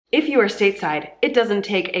If you are stateside, it doesn't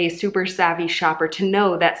take a super savvy shopper to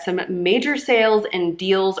know that some major sales and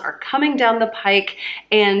deals are coming down the pike,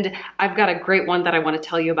 and I've got a great one that I want to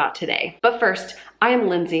tell you about today. But first, I am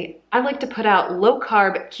Lindsay. I like to put out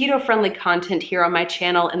low-carb, keto-friendly content here on my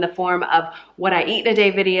channel in the form of what I eat in a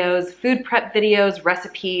day videos, food prep videos,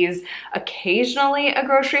 recipes, occasionally a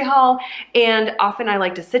grocery haul, and often I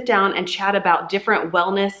like to sit down and chat about different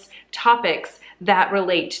wellness topics that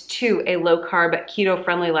relate to a low-carb,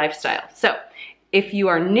 keto-friendly lifestyle. So if you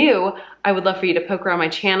are new, I would love for you to poke around my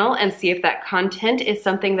channel and see if that content is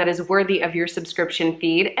something that is worthy of your subscription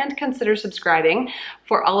feed, and consider subscribing.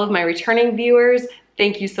 For all of my returning viewers,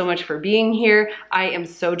 thank you so much for being here. I am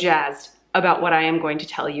so jazzed about what I am going to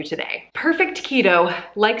tell you today. Perfect Keto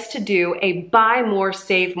likes to do a buy more,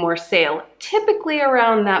 save more sale, typically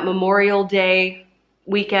around that Memorial Day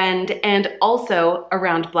weekend and also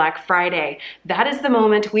around Black Friday. That is the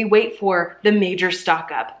moment we wait for the major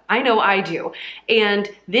stock up. I know I do. And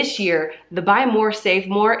this year, the buy more, save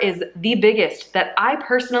more is the biggest that I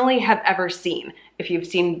personally have ever seen. If you've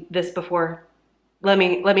seen this before, let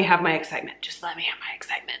me have my excitement. Just let me have my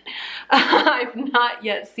excitement. I've not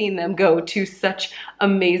yet seen them go to such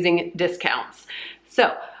amazing discounts.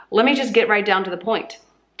 So let me just get right down to the point.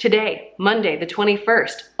 Today, Monday, the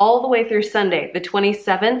 21st, all the way through Sunday, the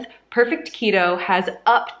 27th, Perfect Keto has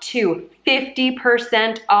up to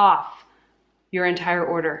 50% off your entire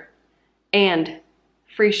order and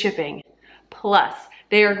free shipping. Plus,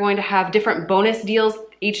 they are going to have different bonus deals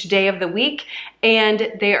each day of the week,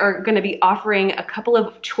 and they are going to be offering a couple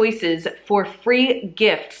of choices for free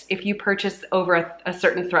gifts if you purchase over a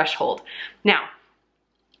certain threshold. Now,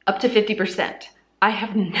 up to 50%. I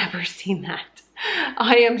have never seen that.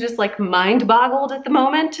 I am just like mind boggled at the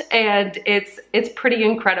moment, and it's pretty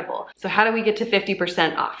incredible. So how do we get to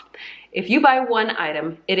 50% off? If you buy one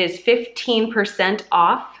item, it is 15%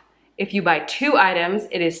 off. If you buy 2 items,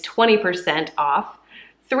 it is 20% off.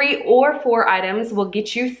 3 or 4 items will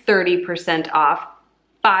get you 30% off.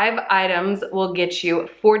 5 items will get you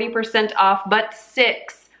 40% off, but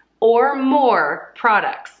 6 or more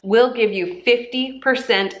products will give you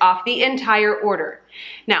 50% off the entire order.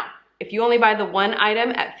 Now, if you only buy the one item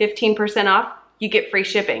at 15% off, you get free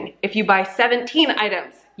shipping. If you buy 17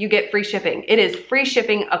 items, you get free shipping. It is free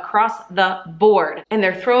shipping across the board. And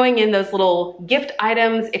they're throwing in those little gift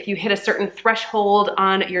items if you hit a certain threshold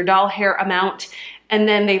on your doll hair amount. And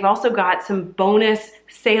then they've also got some bonus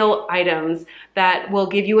sale items that will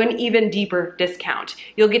give you an even deeper discount.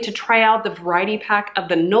 You'll get to try out the variety pack of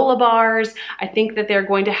the Nola bars. I think that they're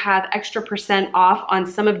going to have extra % off on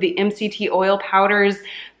some of the MCT oil powders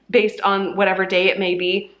based on whatever day it may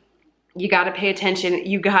be. You gotta pay attention.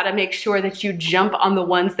 You gotta make sure that you jump on the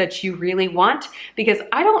ones that you really want, because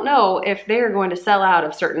I don't know if they're going to sell out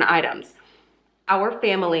of certain items. Our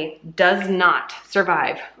family does not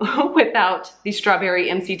survive without the strawberry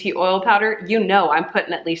MCT oil powder. You know I'm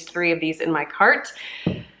putting at least 3 of these in my cart.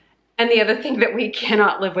 And the other thing that we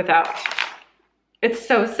cannot live without. It's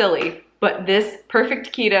so silly, but this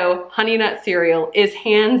Perfect Keto Honey Nut cereal is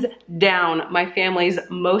hands down my family's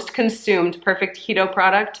most consumed Perfect Keto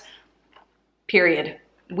product, period.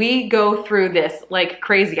 We go through this like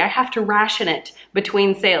crazy. I have to ration it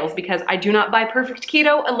between sales because I do not buy Perfect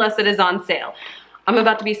Keto unless it is on sale. I'm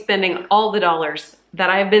about to be spending all the dollars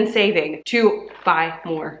that I have been saving to buy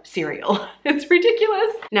more cereal. It's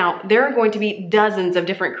ridiculous. Now, there are going to be dozens of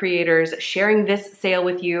different creators sharing this sale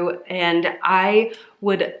with you, and I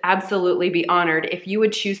would absolutely be honored if you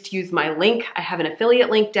would choose to use my link. I have an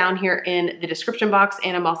affiliate link down here in the description box,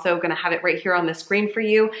 and I'm also gonna have it right here on the screen for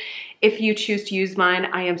you. If you choose to use mine,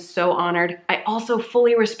 I am so honored. I also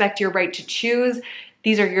fully respect your right to choose.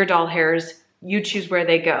 These are your doll hairs. You choose where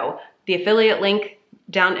they go. The affiliate link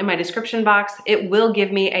down in my description box, it will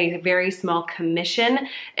give me a very small commission,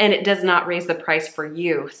 and it does not raise the price for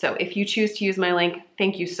you. So if you choose to use my link,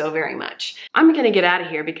 thank you so very much. I'm gonna get out of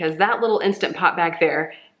here because that little Instant Pot back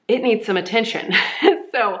there, it needs some attention.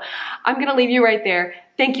 So I'm gonna leave you right there.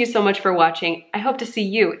 Thank you so much for watching. I hope to see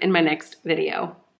you in my next video.